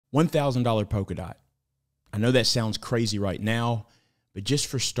$1,000 Polkadot. I know that sounds crazy right now, but just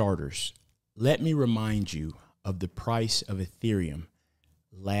for starters, let me remind you of the price of Ethereum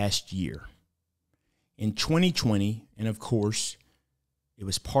last year. In 2020, and of course, it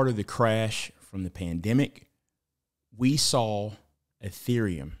was part of the crash from the pandemic, we saw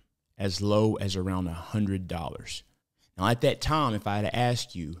Ethereum as low as around $100. Now, at that time, if I had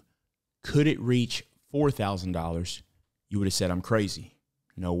asked you, could it reach $4,000, you would have said, I'm crazy.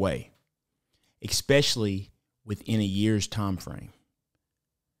 No way. Especially within a year's time frame.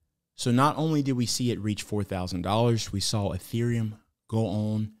 So not only did we see it reach $4,000, we saw Ethereum go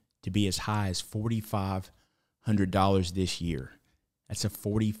on to be as high as $4,500 this year. That's a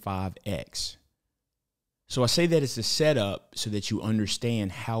 45x. So I say that it's a setup so that you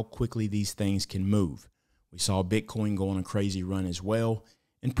understand how quickly these things can move. We saw Bitcoin go on a crazy run as well,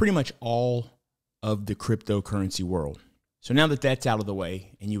 and pretty much all of the cryptocurrency world. So now that that's out of the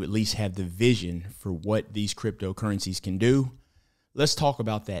way, and you at least have the vision for what these cryptocurrencies can do, let's talk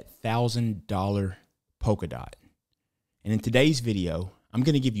about that $1,000 Polkadot. And in today's video, I'm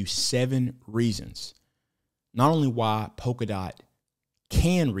going to give you 7 reasons, not only why Polkadot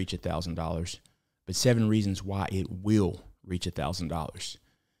can reach $1,000, but 7 reasons why it will reach $1,000.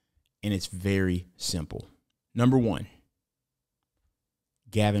 And it's very simple. Number 1,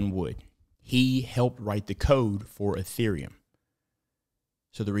 Gavin Wood. He helped write the code for Ethereum.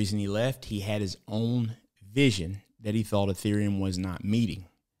 So the reason he left, he had his own vision that he thought Ethereum was not meeting.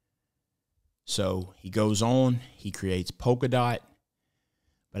 So he goes on, he creates Polkadot,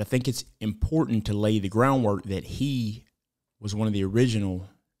 but I think it's important to lay the groundwork that he was one of the original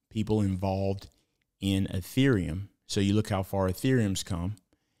people involved in Ethereum. So you look how far Ethereum's come.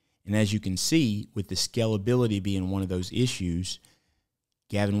 And as you can see, with the scalability being one of those issues,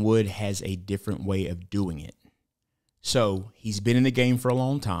 Gavin Wood has a different way of doing it. So he's been in the game for a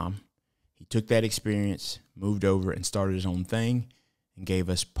long time. He took that experience, moved over, and started his own thing and gave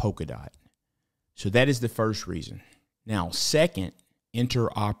us Polkadot. So that is the first reason. Now, second,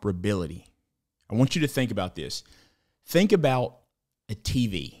 interoperability. I want you to think about this. Think about a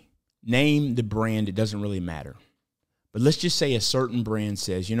TV. Name the brand. It doesn't really matter. But let's just say a certain brand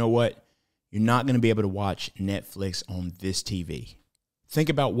says, you know what? You're not going to be able to watch Netflix on this TV. Think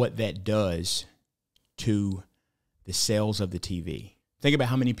about what that does to the sales of the TV. Think about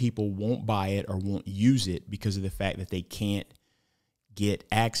how many people won't buy it or won't use it because of the fact that they can't get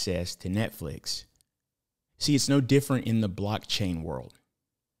access to Netflix. See, it's no different in the blockchain world.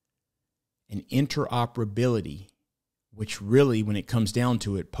 And interoperability, which really, when it comes down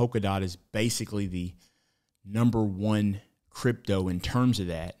to it, Polkadot is basically the number one crypto in terms of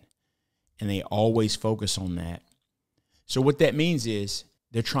that, and they always focus on that. So what that means is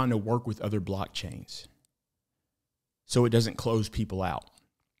they're trying to work with other blockchains so it doesn't close people out.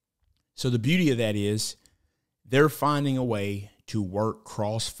 So the beauty of that is they're finding a way to work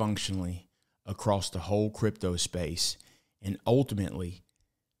cross-functionally across the whole crypto space, and ultimately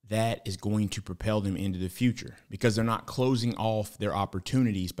that is going to propel them into the future because they're not closing off their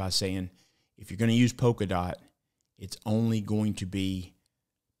opportunities by saying, if you're going to use Polkadot, it's only going to be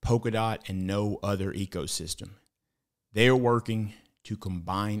Polkadot and no other ecosystem. They are working to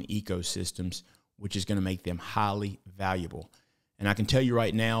combine ecosystems, which is going to make them highly valuable. And I can tell you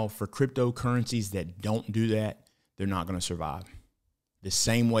right now, for cryptocurrencies that don't do that, they're not going to survive. The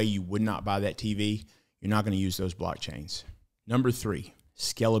same way you would not buy that TV, you're not going to use those blockchains. Number 3,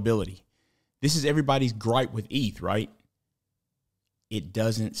 scalability. This is everybody's gripe with ETH, right? It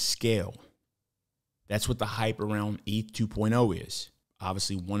doesn't scale. That's what the hype around ETH 2.0 is.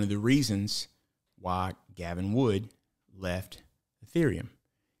 Obviously, one of the reasons why Gavin Wood left Ethereum.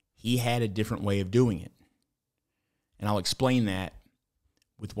 He had a different way of doing it. And I'll explain that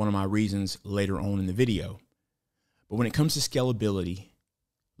with one of my reasons later on in the video. But when it comes to scalability,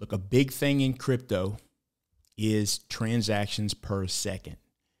 look, a big thing in crypto is transactions per second.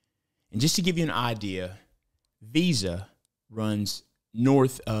 And just to give you an idea, Visa runs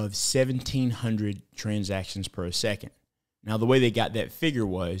north of 1,700 transactions per second. Now, the way they got that figure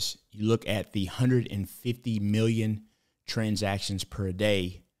was you look at the 150 million transactions per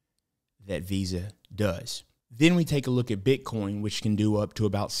day that Visa does. Then we take a look at Bitcoin, which can do up to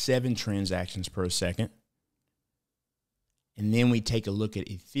about 7 transactions per second. And then we take a look at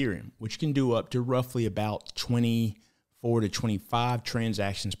Ethereum, which can do up to roughly about 24 to 25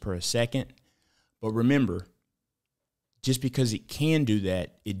 transactions per second. But remember, just because it can do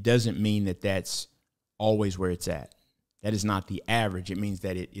that, it doesn't mean that that's always where it's at. That is not the average. It means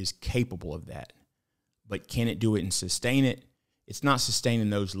that it is capable of that. But can it do it and sustain it? It's not sustaining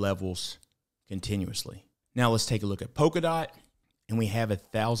those levels continuously. Now let's take a look at Polkadot and we have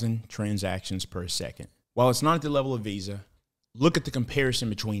 1,000 transactions per second. While it's not at the level of Visa, look at the comparison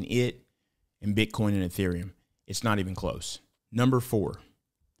between it and Bitcoin and Ethereum. It's not even close. Number 4,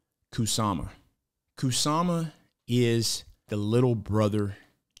 Kusama. Kusama is the little brother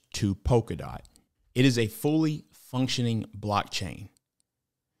to Polkadot. It is a fully functioning blockchain.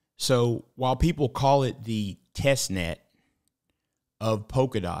 So while people call it the test net of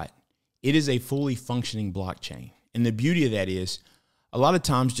Polkadot, it is a fully functioning blockchain. And the beauty of that is, a lot of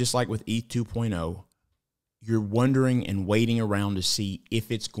times, just like with ETH 2.0, you're wondering and waiting around to see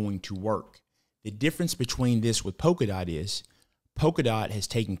if it's going to work. The difference between this with Polkadot is Polkadot has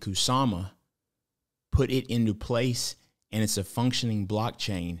taken Kusama, put it into place, and it's a functioning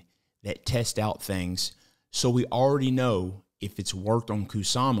blockchain that tests out things. So we already know if it's worked on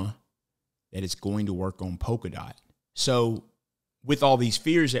Kusama, that it's going to work on Polkadot. So with all these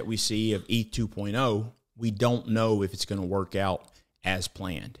fears that we see of ETH 2.0, we don't know if it's going to work out as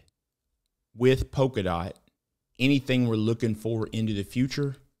planned. With Polkadot, anything we're looking for into the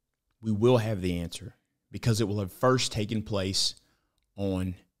future, we will have the answer because it will have first taken place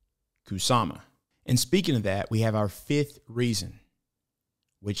on Kusama. And speaking of that, we have our 5th reason,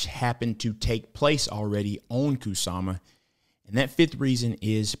 which happened to take place already on Kusama. And that 5th reason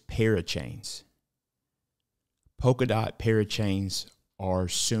is Parachains. Polkadot Parachains are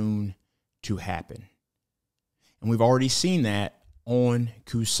soon to happen. And we've already seen that on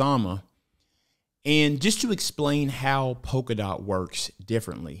Kusama. And just to explain how Polkadot works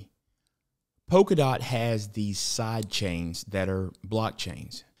differently, Polkadot has these side chains that are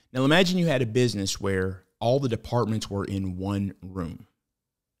blockchains. Now imagine you had a business where all the departments were in one room.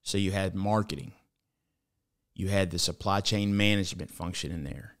 So you had marketing. You had the supply chain management function in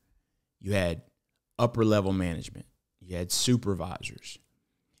there. You had upper level management. You had supervisors.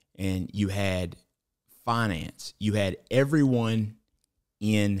 And you had finance. You had everyone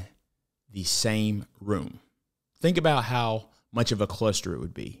in the same room. Think about how much of a cluster it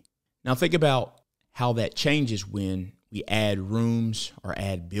would be. Now think about how that changes when we add rooms or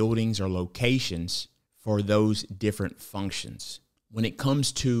add buildings or locations for those different functions. When it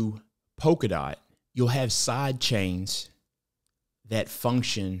comes to Polkadot, you'll have side chains that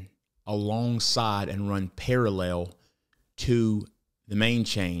function alongside and run parallel to the main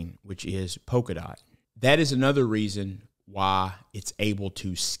chain, which is Polkadot. That is another reason why it's able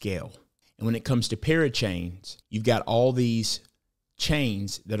to scale. And when it comes to Parachains, you've got all these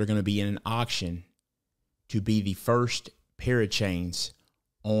chains that are going to be in an auction to be the first Parachains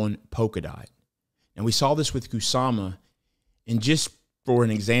on Polkadot. And we saw this with Kusama, and just for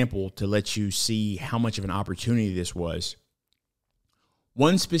an example to let you see how much of an opportunity this was,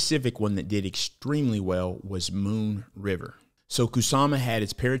 one specific one that did extremely well was Moon River. So Kusama had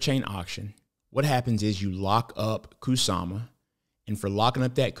its Parachain auction. What happens is you lock up Kusama, and for locking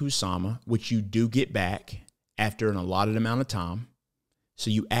up that Kusama, which you do get back after an allotted amount of time, so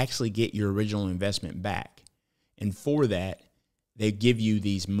you actually get your original investment back. And for that, they give you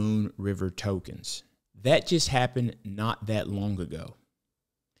these Moon River tokens. That just happened not that long ago.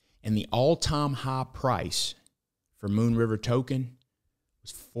 And the all-time high price for Moon River token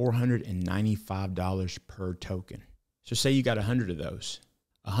was $495 per token. So say you got 100 of those,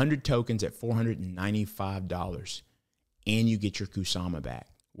 100 tokens at $495, and you get your Kusama back.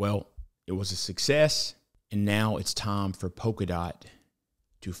 Well, it was a success, and now it's time for Polkadot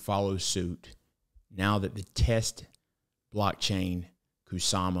to follow suit now that the test blockchain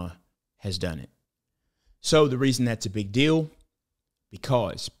Kusama has done it. So the reason that's a big deal,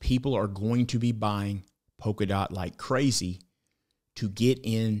 because people are going to be buying Polkadot like crazy to get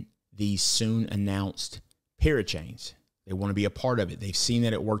in these soon announced Parachains. They want to be a part of it. They've seen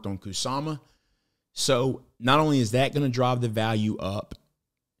that it worked on Kusama. So not only is that going to drive the value up,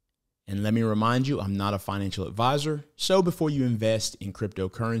 and let me remind you, I'm not a financial advisor. So before you invest in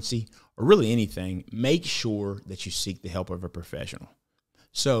cryptocurrency or really anything, make sure that you seek the help of a professional.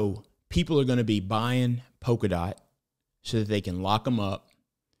 So people are going to be buying Polkadot so that they can lock them up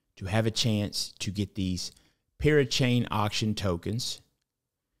to have a chance to get these Parachain auction tokens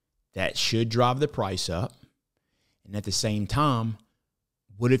that should drive the price up. And at the same time,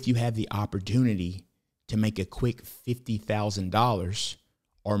 what if you have the opportunity to make a quick $50,000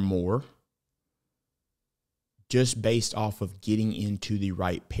 or more just based off of getting into the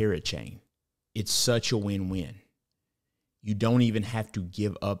right Parachain? It's such a win-win. You don't even have to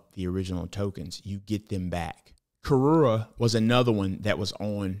give up the original tokens. You get them back. Karura was another one that was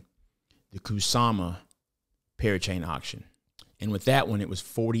on the Kusama Parachain auction. And with that one, it was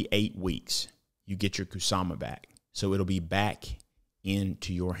 48 weeks. You get your Kusama back. So it'll be back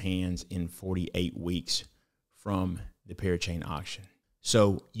into your hands in 48 weeks from the parachain auction.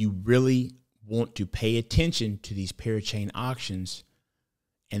 So you really want to pay attention to these parachain auctions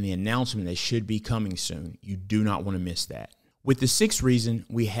and the announcement that should be coming soon. You do not want to miss that. With the sixth reason,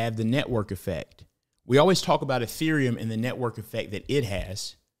 we have the network effect. We always talk about Ethereum and the network effect that it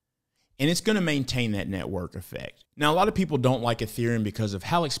has, and it's going to maintain that network effect. Now, a lot of people don't like Ethereum because of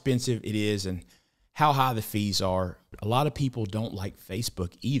how expensive it is and how high the fees are. A lot of people don't like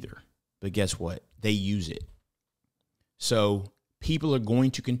Facebook either, but guess what? They use it. So people are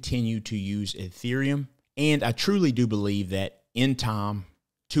going to continue to use Ethereum, and I truly do believe that in time,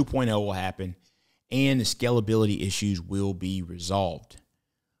 2.0 will happen, and the scalability issues will be resolved.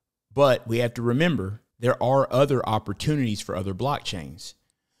 But we have to remember there are other opportunities for other blockchains.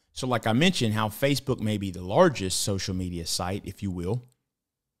 So like I mentioned, how Facebook may be the largest social media site, if you will,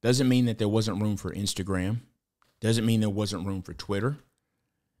 doesn't mean that there wasn't room for Instagram, doesn't mean there wasn't room for Twitter.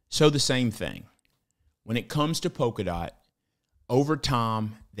 So the same thing. When it comes to Polkadot, over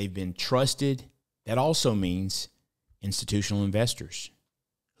time, they've been trusted. That also means institutional investors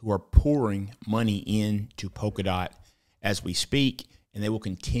who are pouring money into Polkadot as we speak, and they will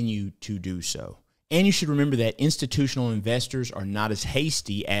continue to do so. And you should remember that institutional investors are not as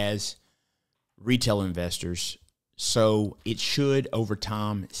hasty as retail investors, so it should, over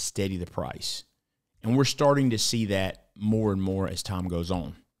time, steady the price. And we're starting to see that more and more as time goes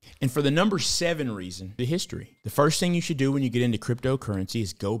on. And for the number 7 reason, the history. The first thing you should do when you get into cryptocurrency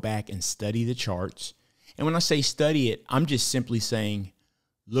is go back and study the charts. And when I say study it, I'm just simply saying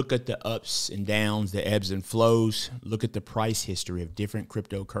look at the ups and downs, the ebbs and flows. Look at the price history of different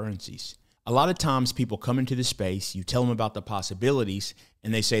cryptocurrencies. A lot of times people come into the space, you tell them about the possibilities,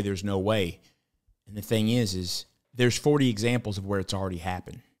 and they say there's no way. And the thing is there's 40 examples of where it's already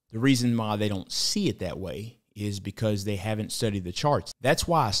happened. The reason why they don't see it that way is because they haven't studied the charts. That's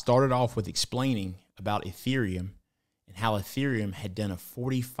why I started off with explaining about Ethereum and how Ethereum had done a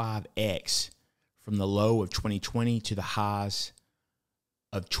 45x from the low of 2020 to the highs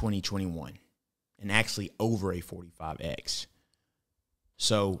of 2021, and actually over a 45x.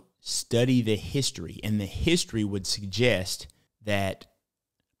 So study the history, and the history would suggest that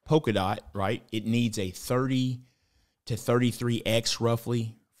Polkadot, right, it needs a 30 to 33x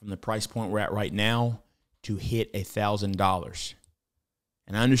roughly from the price point we're at right now to hit $1,000.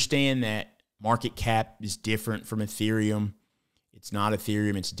 And I understand that market cap is different from Ethereum. It's not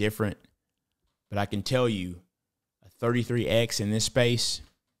Ethereum, it's different. But I can tell you, a 33x in this space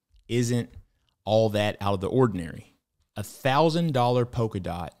isn't all that out of the ordinary. $1,000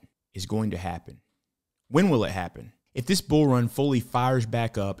 Polkadot is going to happen. When will it happen? If this bull run fully fires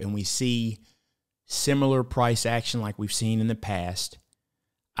back up and we see similar price action like we've seen in the past,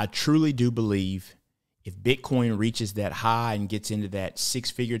 I truly do believe if Bitcoin reaches that high and gets into that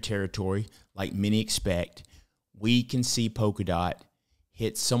 6-figure territory, like many expect, we can see Polkadot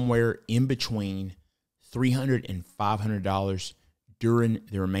hit somewhere in between $300 and $500 during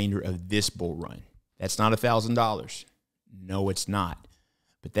the remainder of this bull run. That's not $1,000. No, it's not.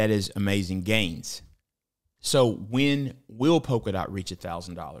 But that is amazing gains. So when will Polkadot reach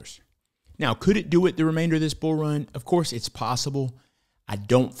 $1,000? Now, could it do it the remainder of this bull run? Of course, it's possible. I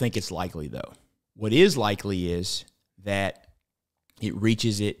don't think it's likely, though. What is likely is that it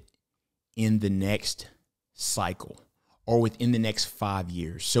reaches it in the next cycle or within the next 5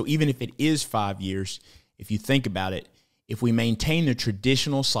 years. So even if it is 5 years, if you think about it, if we maintain the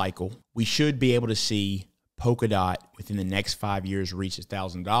traditional cycle, we should be able to see Polkadot within the next 5 years reach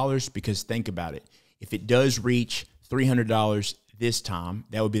 $1,000, because think about it. If it does reach $300 this time,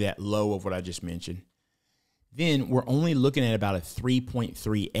 that would be that low of what I just mentioned, then we're only looking at about a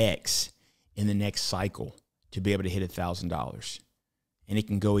 3.3x in the next cycle to be able to hit $1,000. And it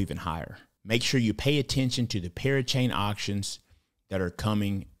can go even higher. Make sure you pay attention to the parachain auctions that are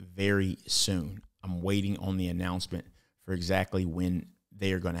coming very soon. I'm waiting on the announcement for exactly when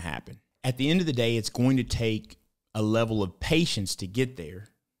they are going to happen. At the end of the day, it's going to take a level of patience to get there.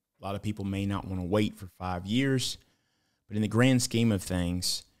 A lot of people may not want to wait for 5 years, but in the grand scheme of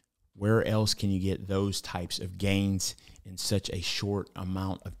things, where else can you get those types of gains in such a short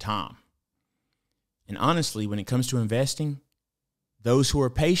amount of time? And honestly, when it comes to investing, those who are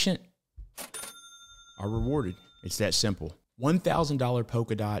patient are rewarded. It's that simple. $1,000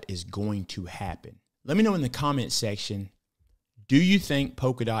 Polkadot is going to happen. Let me know in the comment section, do you think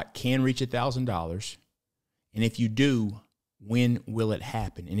Polkadot can reach $1,000? And if you do, when will it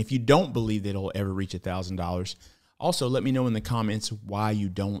happen? And if you don't believe that it'll ever reach $1,000, also let me know in the comments why you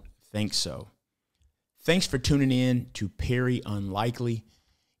don't think so. Thanks for tuning in to Perry Unlikely.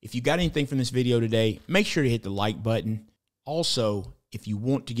 If you got anything from this video today, make sure to hit the like button. Also, If you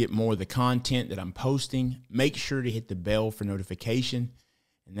want to get more of the content that I'm posting, make sure to hit the bell for notification,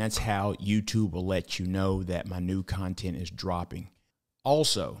 and that's how YouTube will let you know that my new content is dropping.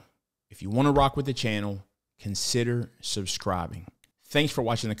 Also, if you want to rock with the channel, consider subscribing. Thanks for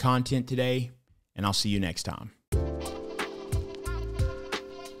watching the content today, and I'll see you next time.